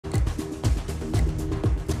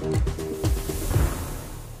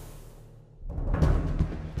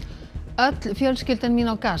Öll fjölskyldan mín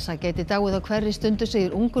á Gaza gæti dáið á hverri stundu,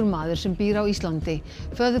 segir ungur maður sem býr á Íslandi.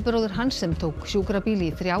 Föðurbróðir hans sem ók sjúkrabíl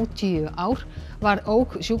í 30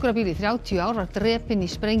 ár var drepinn í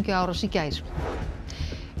sprengjuárás í gær.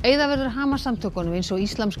 Eyða verður Hamas-samtökunum eins og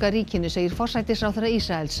Íslamska ríkinu, segir forsætisráðherra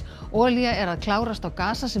Ísraels. Olía er að klárast á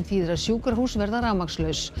Gaza sem þýðir að sjúkrahús verða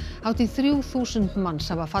rafmagnslaus. Hátt í 3000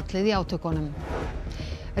 manns hafa fallið í átökunum.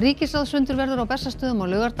 Ríkisráðsfundur verður á Bessastöðum á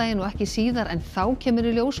laugardaginn og ekki síðar en þá kemur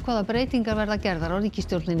í ljós hvaða breytingar verða gerðar á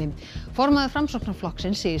ríkisstjórninni. Formaður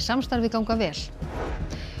Framsóknarflokksins segir samstarfið ganga vel.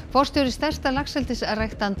 Forstjóri stærsta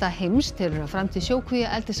laxeldisræktanda heims telur að framtíð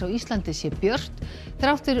sjókvíaeldis á Íslandi sé björt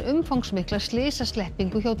þrátt fyrir umfangsmikla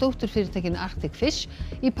slysasleppingu hjá dótturfyrirtækinu Arctic Fish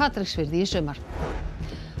í Patreksfirði í sumar.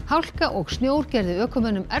 Hálka og snjór gerði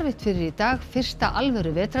ökumönnum erfitt fyrir í dag, fyrsta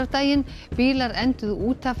alvöru vetrardaginn. Bílar enduðu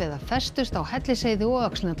út af eða festust á Hellisheiði og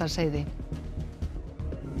Öxnadalsheiði.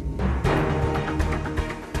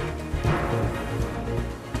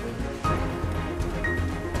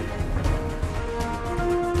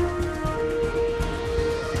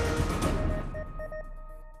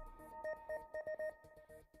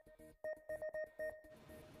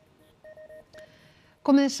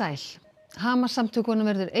 Komið þið sæl. Hamas-samtökunum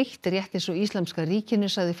verður eitt rétt eins og Íslamska ríkinu,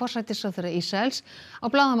 sagði forsætisráðherra Ísraels á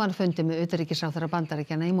blaðamannafundi með utanríkisráðherra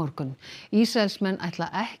Bandaríkjanna í morgun. Ísraelsmenn ætla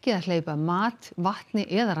ekki að hleypa mat, vatni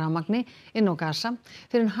eða rafmagni inn á Gaza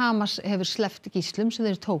fyrr en Hamas hefur sleppt gíslum sem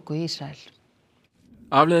þeir tóku í Ísrael.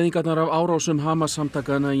 Afleiðingarnar af árásum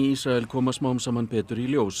Hamas-samtakana í Ísrael koma smám saman betur í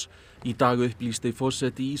ljós. Í dag upplýsti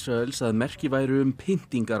forseti Ísraels að merki væru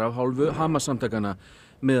pyntingar af hálfu Hamas-samtakana,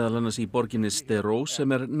 meðal annars í borginni Sderot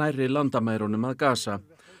sem nærri landamærunum að Gaza.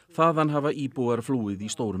 Þaðan hafa íbúar flúið í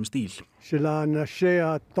stórum stíl.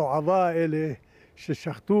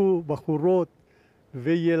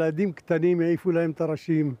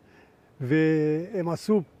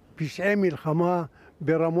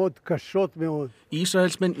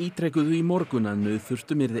 Ísraelsmenn ítrekuðu í morgun að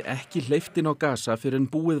nauðþurftum yrði ekki hleypt inn á Gaza fyrr en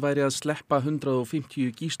búið væri að sleppa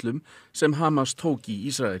 150 gíslum sem Hamas tók í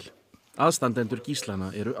Ísrael. Aðstandendur gíslana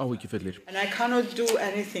eru áhyggjufullir. And I cannot do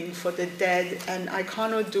anything for the dead and I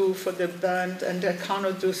cannot do for the burned and I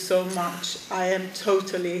cannot do so much. I am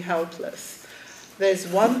totally helpless.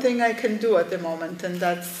 There's one thing I can do at the moment and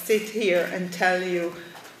that's sit here and tell you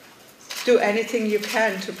do anything you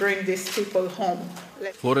can to bring these people home.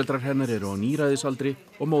 Foreldrar hennar eru á níræðisaldri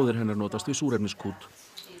og móðir hennar notast við súrefniskút.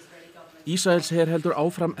 Ísraels her heldur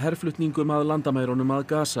áfram herflutningum að landamærunum að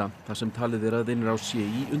Gaza, þar sem talið að innrás sé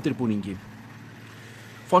í undirbúningi.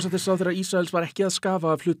 Forsætisráðherra Ísraels var ekki að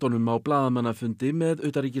skafa af hlutunum á blaðamannafundi með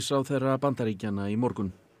utanríkisráðherra Bandaríkjanna í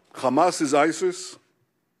morgun. Hamas is ISIS,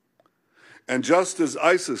 and just as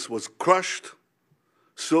ISIS was crushed,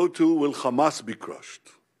 so too will Hamas be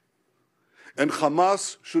crushed. And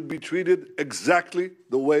Hamas should be treated exactly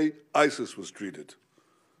the way ISIS was treated.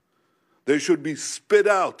 They should be spit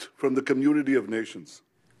out from the community of nations.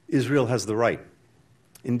 Israel has the right,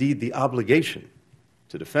 indeed the obligation,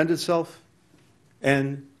 to defend itself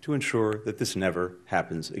and to ensure that this never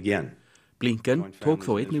happens again. Blinken tók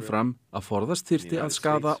þó einnig fram að forðast þyrfti að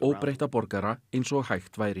skaða óbreytta borgara eins og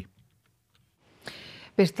hægt væri.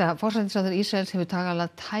 Birta, forsætisráðherra Ísraels hefur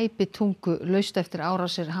talað tæpi tungu laust eftir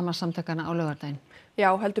árásir Hamas-samtakana á laugardaginn. Já,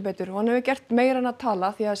 heldur betur. Hann hefur gert meira en að tala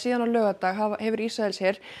því að síðan á laugardag hefur Ísraels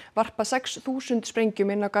her varpað 6.000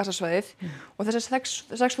 sprengjum inn á Gazasvæðið og þessar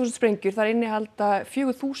 6.000 sprengjur þar innihalda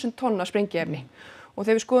 4.000 tonna sprengiefni. Og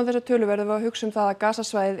þegar við skoðum þessa tölu verðum við að hugsa það að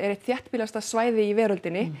Gazasvæðið er eitt þéttbýlasta svæði í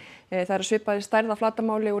veröldinni. Það er svipað í stærð af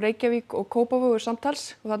flatarmáli úr Reykjavík og Kópavogur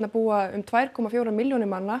samtals og þarna búa 2,4 milljónir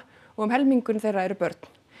manna og helmingurinn þeirra eru börn.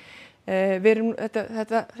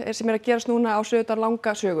 Þetta sem að gerast núna á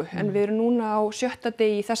langa sögu en við erum núna á 7.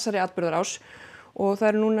 degi í þessari atburðarás og það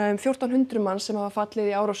eru núna 1400 manns sem hafa fallið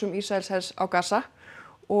í árásum Ísraelshers á Gaza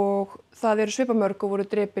og það eru svipamörg og voru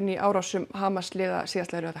drepin í árásum Hamas-liða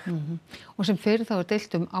síðastliðið laugardag. Og sem fyrir þá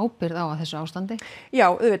deilt ábyrgð á þessu ástandi? Já,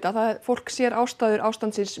 auðvitað. Fólk sér ástæður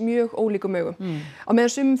ástandsins mjög ólíkum augum. Á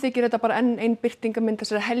meðan sumum þykir þetta bara enn ein birtingarmynd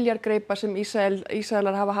þessara heljargreipa sem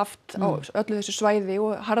Ísraelar hafa haft á öllu þessu svæði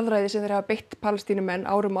og harðræði sem þeir hafa beitt Palestínumenn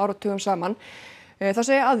árum og áratugum saman. Það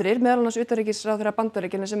segja aðrir, meðal annars utanríkisráðherra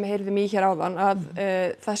Bandaríkjanna sem við heyrðum í hér áðan, að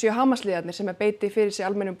það séu Hamas-liðarnir sem beiti fyrir sig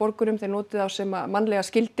almennum borgurum, þeir notið á sem mannlega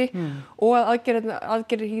skildi og að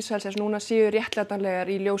aðgerðir Ísraels núna séu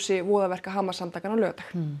réttlætanlegar í ljósi voðaverka Hamas-samtakana á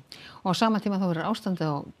laugardag. Og á sama tíma þá verður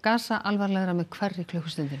ástandið á Gaza alvarlegra með hverri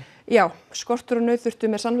klukkustundinni. Já, skortur og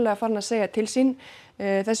nauðþurftum sannlega farin að segja til sín.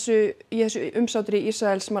 Í þessu umsátri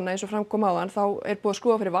Ísraelsmanna eins og framkom áðan þá búið að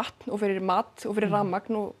skrúfa fyrir vatn og fyrir mat og fyrir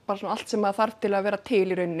rafmagn og bara svona allt sem að þarf til að vera til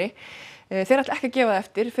í rauninni. Þeir ætla ekki að gefa það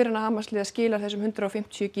eftir fyrir en að Hamas-liðar skilar þessum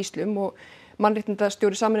 150 gíslum og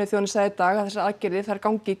mannréttindastjóri Sameinuðu þjóðanna sagði í dag að þessar aðgerðir þær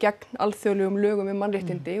gangi gegn alþjóðlegum lögum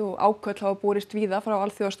mannréttindi og áköll hafa borist víða frá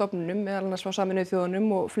alþjóðastofnunum, meðal annars frá Sameinuðu þjóðunum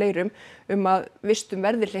og fleirum að vistum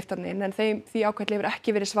verði hleypt þarna inn en því ákall hefur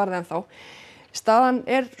ekki verið svarað ennþá. Staðan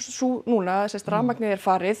sú núna, rafmagnið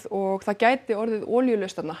farið og það gæti orðið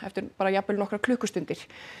olíulaust þarna eftir bara jafnvel nokkrar klukkustundir.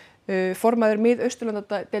 Formaður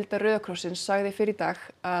Mið-Austurlandadeildar Rauða krossins sagði fyrir í dag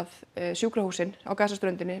að sjúkrahúsin á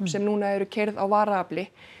Gazaströndinni sem núna eru keyrð á varaafli,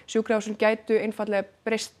 sjúkrahúsin gætu einfallega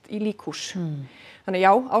breyst í líkhús. Þannig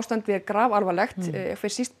já, ástandið grafalvarlegt,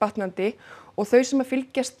 fyrir síst batnandi og þau sem að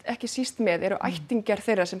fylgjast ekki síst með eru ættingjar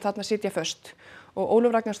þeirra sem þarna sitja föst. Og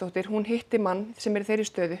Ólöf Ragnarsdóttir, hún hitti mann sem þeirri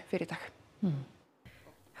stöðu fyrir í dag.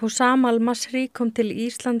 Hussam al-Masri kom til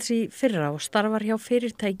Íslands í fyrra og starfar hjá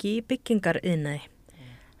fyrirtæki í byggingariðnaði.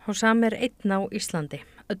 Hussam einn á Íslandi.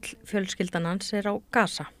 Öll fjölskyldan hans á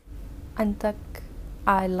Gaza. عندك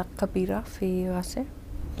عائلة كبيرة في غزة؟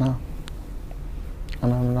 نعم.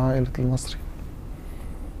 أنا من عائلة المصري.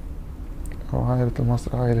 وعائلة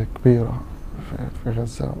المصري عائلة كبيرة في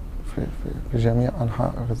غزة في جميع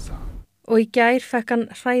أنحاء غزة. Og í gær fekk hann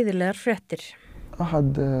hræðilegar fréttir.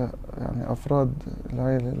 أحد يعني أفراد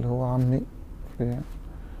العائلة اللي هو عمي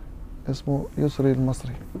اسمه يسري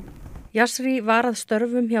المصري. Yasri var að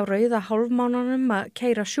störfum hjá Rauða hálfmánanum að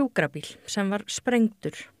keyra sjúkrabíl sem var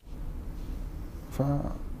sprengdur.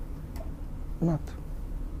 فمات.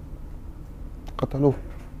 قتلوه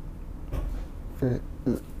في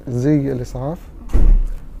زي الإسعاف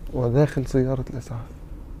وداخل سيارة الإسعاف.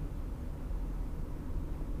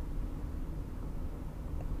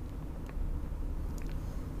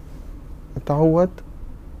 تعود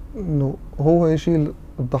إنه هو يشيل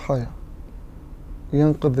الضحايا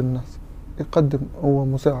ينقذ الناس يقدم هو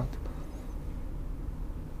مساعد.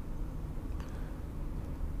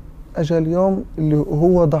 أجا اليوم اللي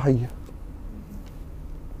هو ضحية.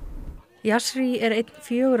 Yasri einn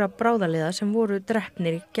 4 bráðaliða sem voru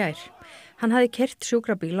drepnir í gær. Hann hafði keyrt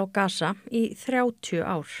sjúkrabíl á Gaza í 30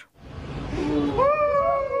 ár.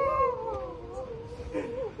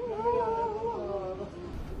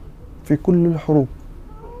 في كل الحروب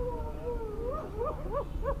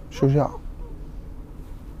شجاع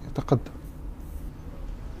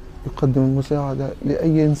يقدم المساعدة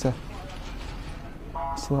لأي إنسان.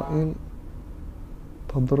 إسرائيل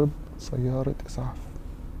تضرب سيارة إسعاف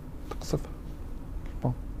تقصفها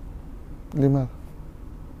البوم. لماذا؟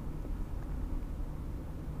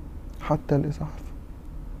 حتى الإسعاف.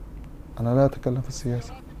 أنا لا أتكلم في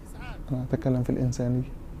السياسة، أنا أتكلم في الإنسانية،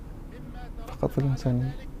 فقط في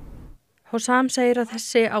الإنسانية. Hussam segir að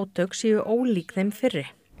þessi átök séu ólík þeim fyrri.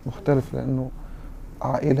 مختلف لأنه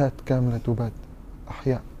عائلات كاملة تباد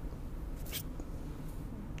أحياء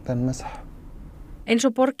تنمسح. Eins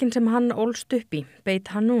og borgin sem hann ólst upp í, Beit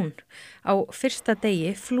Hanún. Á fyrsta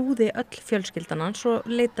degi flúði öll fjölskyldan hans og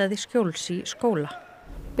leitaði skjóls í skóla.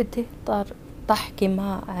 بتقدر تحكي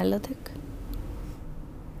مع عائلتك؟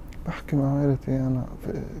 بحكي مع عائلتي أنا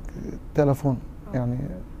في تلفون يعني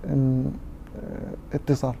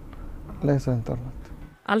اتصال ليس إنترنت.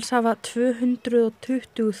 Alls hafa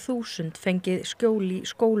 220.000 fengið skjól í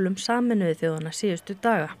skólum Sameinuðu þjóðanna síðustu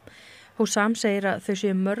daga. Hussam segir að þau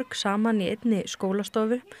séu mörg saman í einni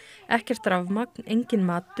skólastofu, ekkert rafmagn, engin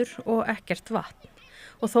matur og ekkert vatn.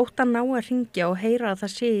 Og þótt að ná að hringja og heyra að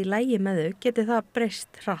það sé í lagi með þau, geti það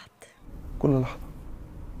breyst hratt. كل لحظة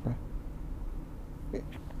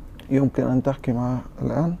يمكن أن تحكي معه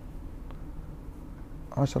الآن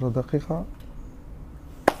 10 دقيقة.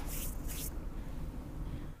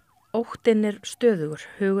 Óttinn stöðugur,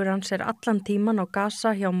 hugur hans allan tíman á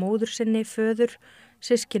Gaza hjá móður sinni, föður,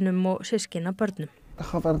 systkinum og systkinabörnum.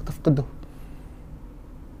 أخاف أن تفقده.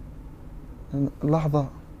 اللحظة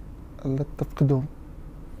التي تفقدهم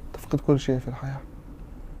تفقد كل شيء في الحياة.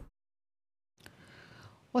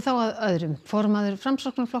 Og þá að öðrum. Formaður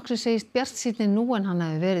Framsóknarflokksins segist bjartsýnni nú en hann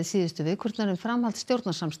hafi verið síðustu vikurnar framhald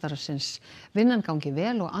stjórnarsamstarfsins. Vinnan gangi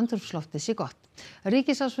vel og andrúmsloftið sé gott.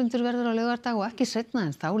 Ríkisráðsfundur verður á laugardag og ekki seinna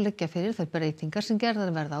en þá liggja fyrir þær breytingar sem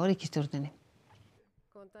gerðar verða á ríkisstjórninni.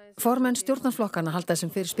 Formenn stjórnarflokkana halda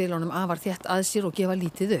þessum fyrir spilunum afar þétt að sér og gefa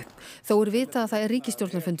lítið upp. Þó vitað að það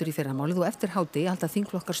ríkisstjórnarfundur í fyrramálið og eftir hádegi halda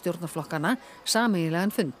þingflokkar stjórnarflokkana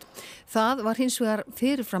sameiginlegan fund. Það var hins vegar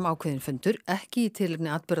fyrirfram ákveðin fundur, ekki í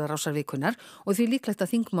tilefni atburðarásar vikunnar og því líklegt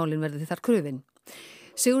að þingmálin verði þar krufin.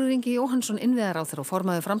 Sigurður Ingi Jóhannsson innviðaráðherra og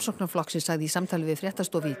formaður Framsóknarflokksins sagði í samtali við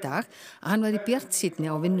Fréttastofu í dag að hann væri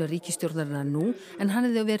bjartsýnni á vinnu ríkisstjórnarinnar nú en hann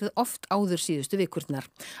hefði verið oft áður síðustu vikurnar.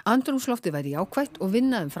 Andrúmsloftið væri jákvætt og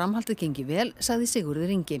vinna framhaldið gengi vel, sagði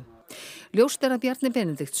Sigurður Ingi. Ljóst að Bjarni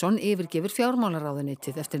Benediktsson yfirgefur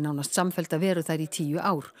fjármálaráðuneytið eftir nánast samfellda veru þær í 10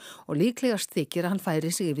 ár og líklegast þykir að hann færi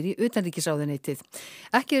sig yfir í utanríkisráðuneytið.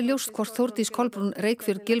 Ekki ljóst hvort Þórdís Kolbrún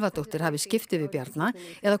Reykfjörð Gylfadóttir hafi skipti við Bjarna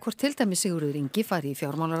eða hvort til dæmis Sigurður Ingi fari í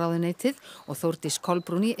fjármálaráðuneytið og Þórdís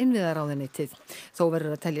Kolbrún í innviðaráðuneytið. Þó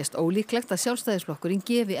verður að teljast ólíklegt að Sjálfstæðisflokkurinn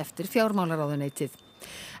gefi eftir fjármálaráðuneytið.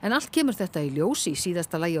 En allt kemur þetta í ljós í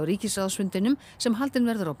síðasta lagi á ríkisráðsfundinum sem haldinn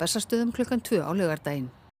verður á Bessastöðum klukkan 2 á laugardaginn.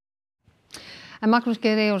 En Magnús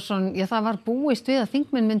Geir Eyjólfsson, það var búist við að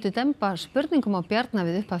þingmenn myndu demba spurningum á Bjarna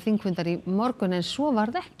við upphaf þingfundar í morgun en svo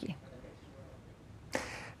varð ekki.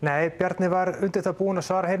 Nei, Bjarni var undir það búinn að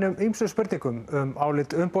svara heinum ýmsum spurningum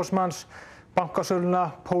álit umboðsmanns, bankasöluna,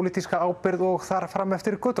 pólitíska ábyrgð og þar fram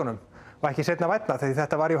eftir götunum. Og ekki seinna vænna því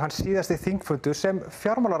þetta var hans síðasti þingfundur sem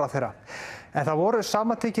fjármálaráðherra. En það voru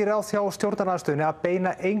samantekið ráð hjá stjórnarandstöðunni að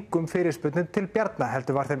beina engum fyrirspurnum til Bjarna,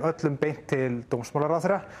 heldur var þeim öllum beint til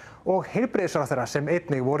dómsmálaráðherra og heilbrigðisráðherra sem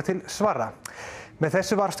einnig voru til svara. Með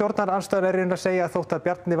þessu var stjórnarandstöðin að segja að þótt að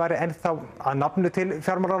Bjarni væri ennþá að nafnu til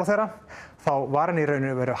fjármálaráðherra, þá var hann í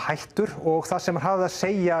rauninu verið hættur og það sem hann hafði að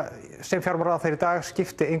segja sem fjármálaráðherra í dag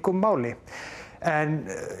skipti engum máli. En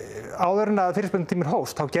áður en að fyrirspurnatíminn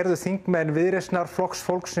hófst, þá gerðu þingmenn Viðreisnar, Flokks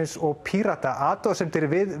fólksins og Pírata athugasemdir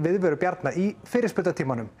við viðveru Bjarna í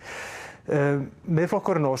fyrirspurnatímanum.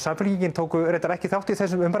 Miðflokkurinn og Samfylkingin tóku reyndar ekki þátt í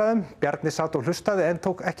þessum umræðum. Bjarni sat og hlustaði en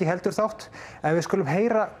tók ekki heldur þátt. En við skulum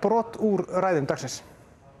heyra brot úr ræðum dagsins.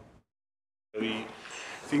 Í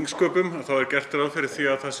þingsköpum þá gert ráð fyrir því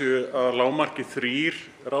að það séu að lágmarki 3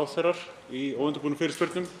 ráðherrar í óundirbúnum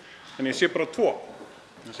fyrirspurnum. En ég sé bara 2.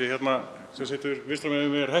 Þessi hérna sem situr vinstra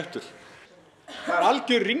megin við hættur. Það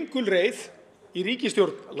algjör ringulreið í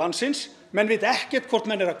ríkisstjórn landsins. Menn veit ekkert hvort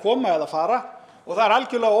menn að koma eða fara og það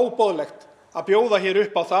algjörlega óboðlegt að bjóða hér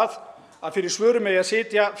upp á það að fyrir svörum eigi að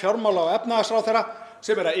sitja fjármála- og efnahagsráðherra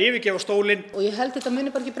sem að yfirgefa stólinn. Og ég held þetta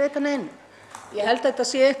muni bara ekki breyta neinu. Ég held þetta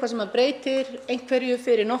sé eitthvað sem að breytir einhverju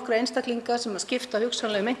fyrir nokkra einstaklinga sem að skipta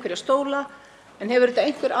hugsanlega einhverja stóla en hefur þetta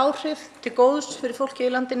einhver áhrif til góðs fyrir fólki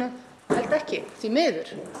í landinu? Held ekki, því miður.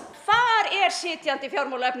 Hvar sitjandi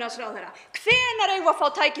fjármála- og efnahagsráðherra? Hvenær eigum við að fá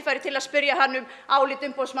tækifæri til að spyrja hann álit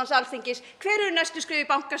umboðsmanns Alþingis? Hver næstu skref í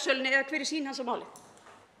bankasölunni eða hver sín hans á málið?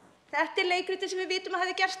 Þetta leikriti sem við vitum að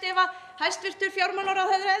hefði gerst ef að hæstvirtur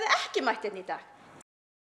fjármálaráðherra hefði ekki mætt hérna í dag.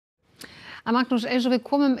 En Magnús, eins og við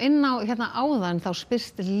komum inn á áðan þá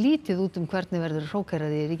spyrst lítið út hvernig verður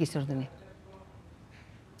hrókeraði í ríkisstjórninni.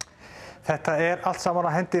 Þetta allt saman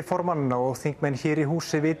á hendi formannanna og þingmenn hér í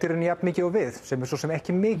húsi vitir jafn mikið og við, sem svo sem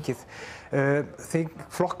ekki mikið.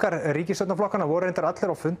 Ríkisstjórnarflokkarna voru reyndar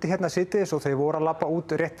allir á fundi hérna síðdegis og þeir voru að labba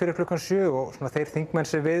út rétt fyrir klukkan 7 og þeir þingmenn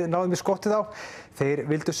sem við náðum í skottið á, þeir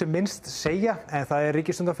vildu sem minnst segja, en það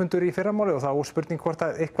ríkisstjórnarfundur í fyrramáli og það spurning hvort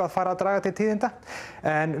að eitthvað fara að draga til tíðinda.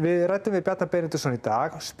 En við ræddum við Bjarna Benediktsson í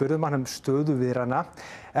dag, spurðum hann stöðu viðræðna,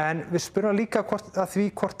 en við spurðum líka hvort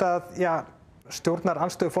að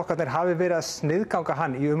stjórnarandstöðuflokkarnir hafi verið að sniðganga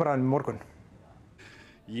hann í umræðunum í morgun.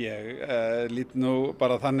 Ég lít nú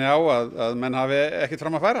bara þannig á að menn hafi ekkert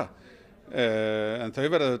fram að færa. En þau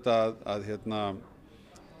verða auðvitað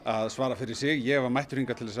að svara fyrir sig. Ég var mættur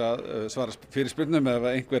hingað til þess að svara fyrirspurnum ef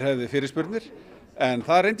einhver hefði fyrirspurnir, en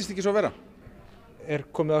það reyndist ekki svo vera.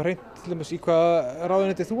 Komið á hreint til dæmis í hvaða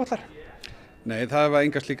ráðuneyti þú ætlar? Nei, það hefa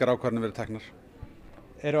engar slíkar ákvarðanir verið teknar.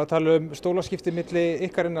 Eru að tala stólaskipti milli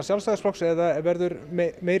ykkar innan Sjálfstæðisflokks eða verður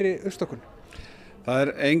meiri uppstokkun?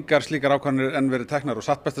 Það engar slíkar ákvarðanir enn verið teknar og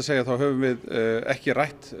satt best að segja þá höfum við ekki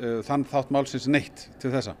rætt þann þátt málsins neitt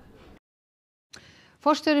til þessa.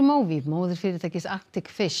 Forstjóri Mowi, móðurfyrirtækis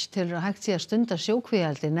Arctic Fish, telur að hægt sé að stunda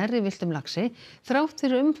sjókvíaeldi nærri villtum laxi þrátt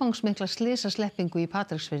fyrir umfangsmikla slysasleppingu í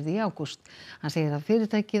Patreksfirði í ágúst. Hann segir að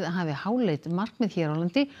fyrirtækið hafi háleit markmið hér á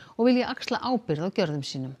landi og vilji axla ábyrgð á gjörðum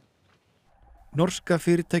sínum. Norska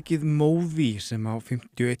fyrirtækið Mowi sem á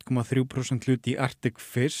 51,3% hlut í Arctic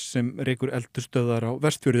Fish sem rekur eldstöðvar á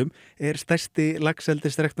Vestfjörðum stærsti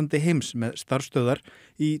laxeldisræktandi heims með starfstöðvar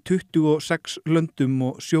í 26 löndum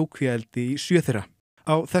og sjókvíaeldi í 7 þeirra.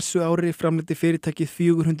 Á þessu ári framleiddi fyrirtækið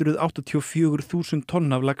 484.000 tonn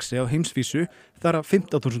af laxi á heimsvísu, þar af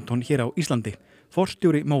 15.000 tonn hér á Íslandi.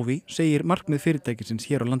 Forstjóri Mowi segir markmið fyrirtækisins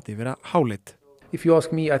hér á landi vera háleit. If you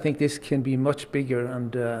ask me, I think this can be much bigger,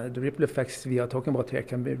 and the ripple effects we are talking about here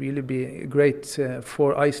can really be great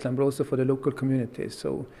for Iceland, but also for the local communities.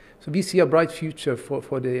 So we see a bright future for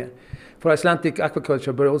Icelandic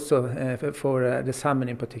aquaculture, but also for the salmon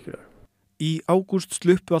in particular. Í ágúst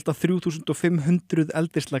sluppu alltaf 3500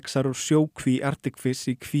 eldislaxar og sjókví Arctic Fish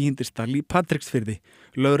í Kvígindisdal í Patreksfirði.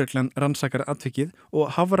 Lögreglan rannsakar atvikið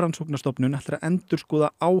og Hafrannsóknastofnun ætlar að endurskoða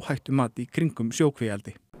áhættumat í kringum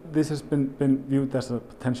sjókvíeldi. This has been viewed as a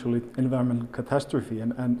potentially environmental catastrophe,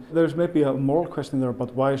 and there's maybe a moral question there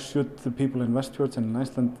about why should the people in Westfjords and in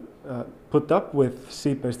Iceland put up with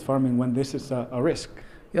sea-based farming when this is a risk?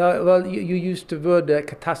 Yeah, well, you used the word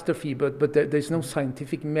catastrophe, but there's no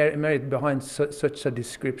scientific merit behind such a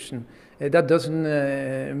description. That doesn't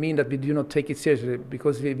mean that we do not take it seriously,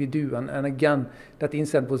 because we do. And again, that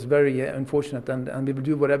incident was very unfortunate, and we will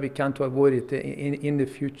do whatever we can to avoid it in the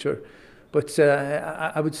future. But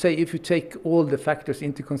I would say if you take all the factors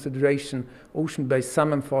into consideration, ocean-based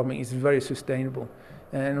salmon farming is very sustainable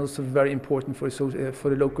and also very important for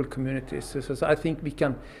the local communities. So I think we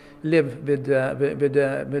can live with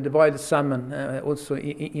the wild salmon also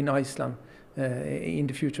in Iceland in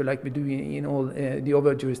the future, like we do in all the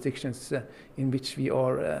other jurisdictions in which we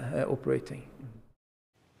are operating.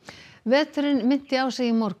 Veturinn minnti á sig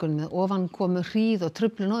í morgun með ofankomu, hríð og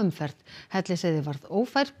truflun og umferð. Hellisheiði varð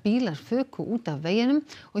ófær, bílar fuku út af veginum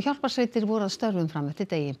og hjálparsveitir voru að störfum fram eftir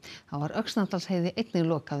degi. Þá var Öxnadalsheiði einnig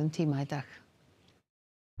lokað tíma í dag.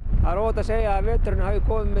 Það óhætt að segja að veturinn hafi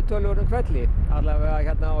komið með töluverðum hvelli, allavega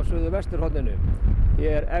hérna á suðvesturhorninu.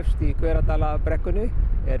 Hér efst í Hveradalabrekkunni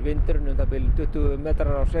vindurinn það bil 20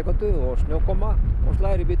 metrar á sekundu og snjókoma og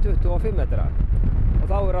slær upp í 25 metra. Og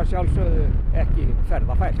þá að sjálfsögðu ekki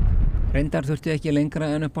ferðafært. Reyndar þurfti ekki lengra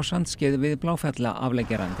en upp á Sandskeið við Bláfella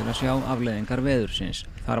afleggjarann til að sjá afleiðingar veðursins.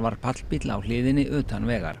 Þar var pallbíll á hliðinni utan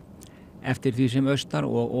vegar. Eftir því sem austar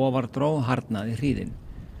og ofar dró harðnaði hríðin.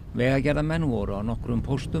 Vegagerðarmenn voru á nokkrum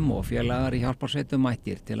póstum og félagar í hjálparsveitum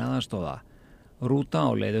mættir til að aðstoða. Rúta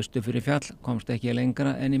á leið austur fyrir fjall komst ekki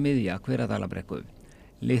lengra en í miðja Hveradalabrekku.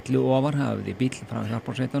 Litlu ofar hafði bíll frá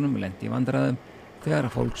hjálparsveitunum lent í vandræðum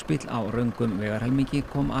þegar fólksbíll á röngum vegarhelmingi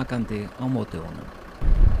kom akandi á móti honum.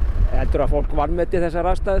 Heldur að fólk vanmeti þessar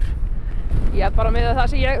aðstæður? Ég bara með það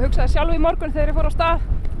sem ég hugsaði sjálf í morgun þegar ég fór á stað.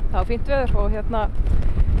 Það var fínt veður og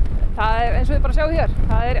það eins og þið bara sjáu hér.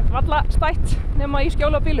 Það varla stætt nema í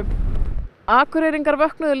skjóla á bílum. Akureyringar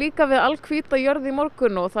vöknuðu líka við alhvíta jörð í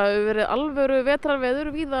morgun og það hefur verið alvöru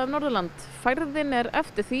vetrarveður víða Norðurland. Færðin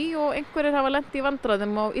eftir því og einhverjir hafa lent í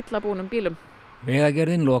vandræðum á illa búnum bílum.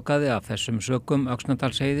 Vegagerðin lokaði af þessum sökum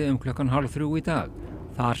Öxnadalsheiði klukkan 2:30 í dag.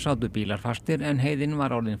 Þar sátu bílar fastir en heiðin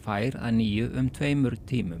var orðin fær að nýju 2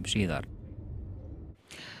 tímum síðar.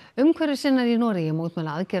 Umhverfissinnar í Noregi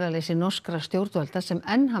mótmæla aðgerðaleysi norskra stjórnvalda sem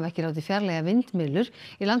enn hafa ekki látið fjarlægja vindmyllur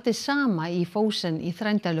í landi Sama í Fosen í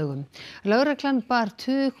Þrændalögum. Lögreglan bar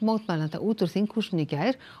tug mótmælenda út úr þinghúsinu í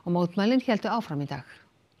gær og mótmælin héldu áfram í dag.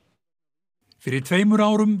 Fyrir 2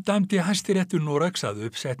 árum dæmdi Hæstiréttur Noregs að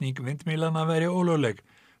uppsetning vindmyllanna væri ólögleg.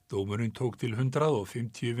 Dómurinn tók til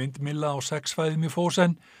 150 vindmylla á 6 svæðum í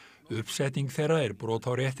Fosen. Uppsetning þeirra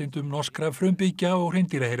brot á réttindum norskra frumbyggja og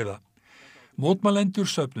hreindýrahirða. Mótmælendur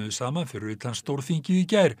söfnuðu saman fyrir utan Stórþingið í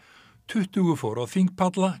gær. 20 fóru á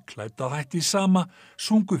þingpalla, klæddu að hætti Sama,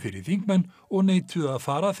 sungu fyrir þingmenn og neituðu að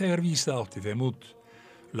fara þegar vísa átti þeim út.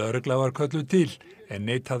 Lögregla var kölluð til en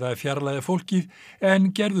neitaði að fjarlægja fólkið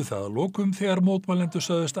en gerðu það að lokum þegar mótmælendur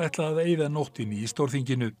sögðust ætla að eyða nóttinni í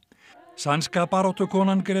Stórþinginu. Sænska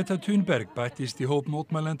baráttukonan Greta Thunberg bættist í hóp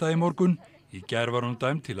mótmælenda í morgun. Í gær var hún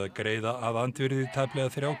dæmd til að greiða að andvirði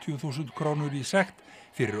tæplega 30.000 krónur í sekt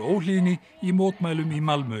fyrir óhlýðni í mótmælum í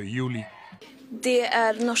Malmö í júli. Det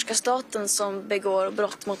norska staten som begår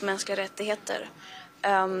brott mot mänskliga rättigheter.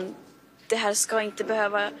 Det här ska inte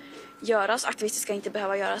behöva göras, aktivister ska inte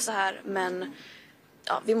behöva göra så här, men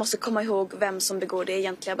vi måste komma ihåg vem som begår det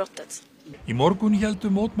egentliga brottet. Í morgun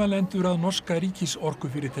héldu mótmælendur að norska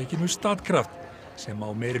ríkisorkufyrirtækinu Statkraft sem á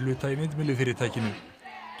meirihluta í vindmyllufyrirtækinu.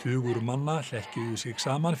 Tugur manna hlekkjuðu sig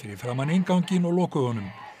saman fyrir framan innganginn og lokuðu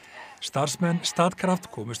honum. Starfsmenn Statkraft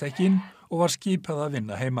komust ekki inn og var skipað að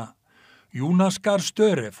vinna heima. Jonas Gahr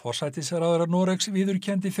Støre, forsætisráðherra Noregs,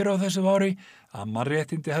 viðurkenndi fyrr á þessu ári að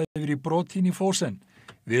mannréttindi hefði verið brotin í Fosen.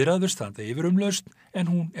 Viðræður standa yfir lausn en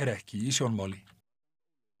hún ekki í sjónmáli.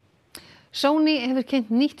 Sony hefur kynnt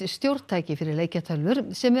nýtt stjórntæki fyrir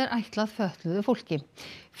leikjatölvur sem ætlað fötluðu fólki.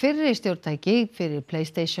 Fyrri stjórntæki fyrir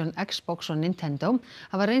PlayStation, Xbox og Nintendo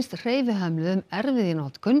hafa reynst hreyfihömluðum erfið í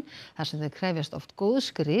notkun þar sem þau krefjast oft góðs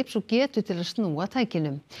grips og getu til að snúa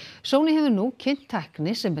tækinu. Sony hefur nú kynnt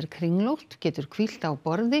tækni sem kringlótt, getur hvílt á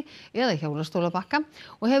borði eða hjólastólabakka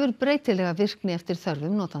og hefur breytilega virkni eftir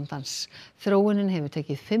þörfum notandans. Þróunin hefur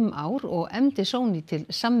tekið 5 ár og efndi Sony til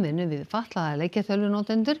samvinnu við fatlaða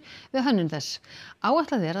leikjatölvunotendur við hönnun þess.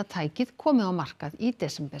 Áætlað að tækið komi á markað í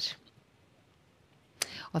desember.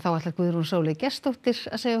 Og þá ætlar Guðrún Sóley Gestsdóttir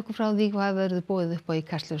að segja okkur frá því hvað verður boðið upp á í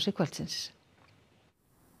Kastljósi kvöldsins.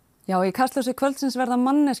 Já, í Kastljósi kvöldsins verða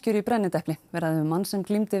manneskjur í brennidepli. Verða mann sem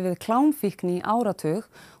glímdi við klámfíkn í áratug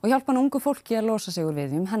og hjálpa ungu fólki að losa sig úr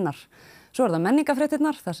viðjum hennar. Svo það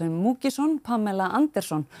menningafréttirnar þar sem Múkisson, Pamela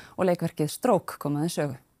Andersson og leikverkið Strók komaði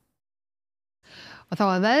sögu. Og þá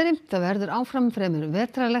að veðri, það verður áfram fremur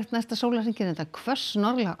vetrarlegt næsta sólarhringinn en hvöss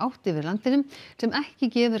norðlæg átt yfir landinu sem ekki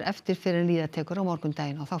gefur eftir fyrir líða tekur á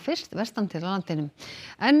morgundaginn og þá fyrst vestan til á landinu.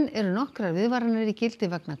 En eru nokkrar viðvaranir í gildi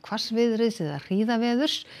vegna hvassviðris eða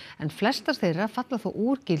hríðaveðurs en flestar þeirra falla þó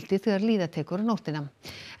úr gildi þegar líða tekur á nóttina.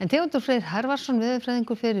 En Theodór Freyr Hervarsson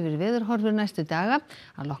veðurfræðingur fer yfir veðurhorfur næstu daga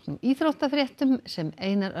að loknum íþróttafréttum sem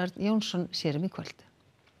Einar Örn Jónsson sér í kvöld.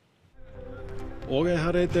 Åge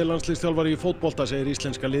Hareide landsliðsþjálfari í fótbolta segir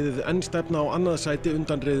íslenska liðið enn stefna á annað sæti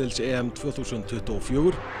undan riðils EM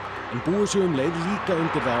 2024 en búið sig leið líka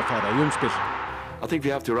undir það að fara í umspil. I think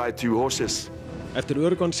we have to ride two horses. Eftir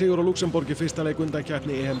öruggan sigur á Luxemborg í fyrsta leik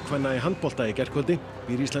undankeppni EM kvenna í handbolta í gærkvöldi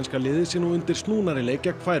býr íslenska liðið sig nú undir snúnari leik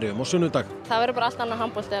gegn Færeyjum á sunnudag. Það verður bara allt annað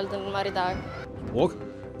handbolti heldur en var í dag. Og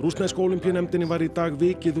rússnesku ólympíunefndinni var í dag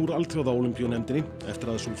vikið úr alþjóðaólympíunefndinni eftir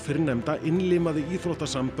að sú fyrrnefnda innlimaði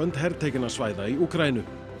íþróttasambönd hertekinna svæða í Úkraínu.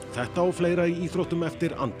 Þetta og fleira í íþróttum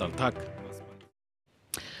eftir andartak.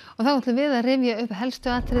 Og þá ætlum við að rifja upp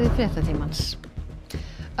helstu atriði fréttatímans.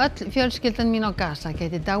 Öll fjölskyldan mín á Gaza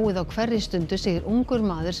gæti dáið á hverri stundu, segir ungur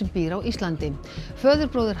maður sem býr á Íslandi.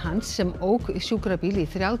 Föðurbróðir hans sem ók sjúkrabíl í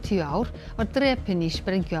 30 ár var drepinn í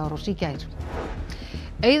sprengjuárás í gær.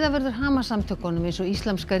 Eyða verður Hamas-samtökunum eins og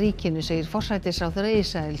Íslamska ríkinu, segir forsætisráðherra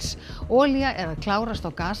Ísraels. Olía er að klárast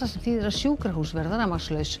á Gaza sem þýðir að sjúkrahús verða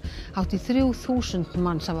rafmagnslaus. Hátt í 3000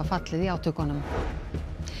 manns hafa fallið í átökunum.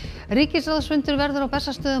 Ríkisráðsfundur verður á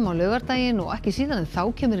Bessastöðum á laugardaginn og ekki síðan en þá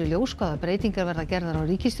kemur í ljós hvaða breytingar verða gerðar á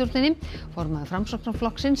ríkisstjórninni. Formaður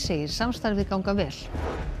Framsóknarflokksins segir samstarfið ganga vel.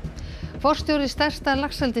 Forstjóri stærsta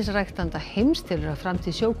laxeldisræktanda heims telur að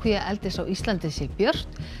framtíð sjókvíaeldis á Íslandi sé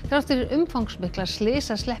björt þrátt fyrir umfangsmikla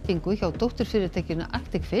slysasleppingu hjá dótturfyrirtækinu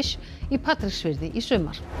Arctic Fish í Patreksfirði í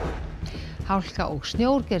sumar. Hálka og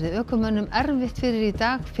snjór gerði ökumönnum erfitt fyrir í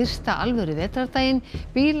dag, fyrsta alvöru vetrardaginn.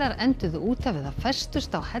 Bílar enduðu út af eða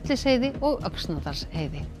festust á Hellisheiði og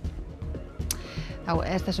Öxnadalsheiði. Þá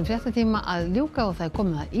er þessum fréttatíma að ljúka og það er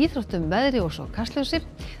komið að íþróttum, veðri og svo Kastljósi.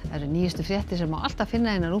 Það eru nýjustu fréttir sem má alltaf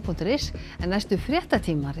finna innan RÚV.is en næstu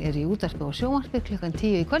fréttatímar eru í útvarpi og sjónvarpi klukkan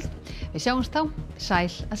 10 í kvöld. Við sjáumst þá,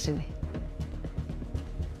 sæl að sinni.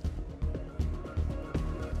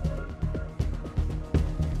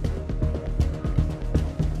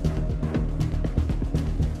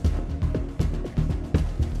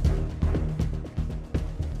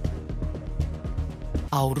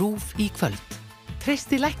 Á RÚV í kvöld.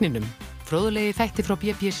 Treysti lækninum. Fróðulegi þætti frá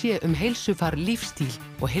BBC heilsufar, lífstíl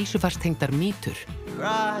og heilsufarstengdar mýtur.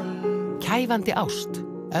 Kæfandi ást.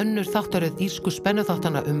 Önnur þáttaröð írsku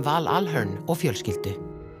spennuþáttanna Val Alhörn og fjölskyldu.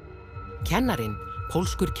 Kennarinn.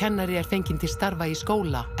 Pólskur kennari er fenginn til starfa í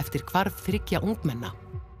skóla eftir hvarf 3 ungmenna.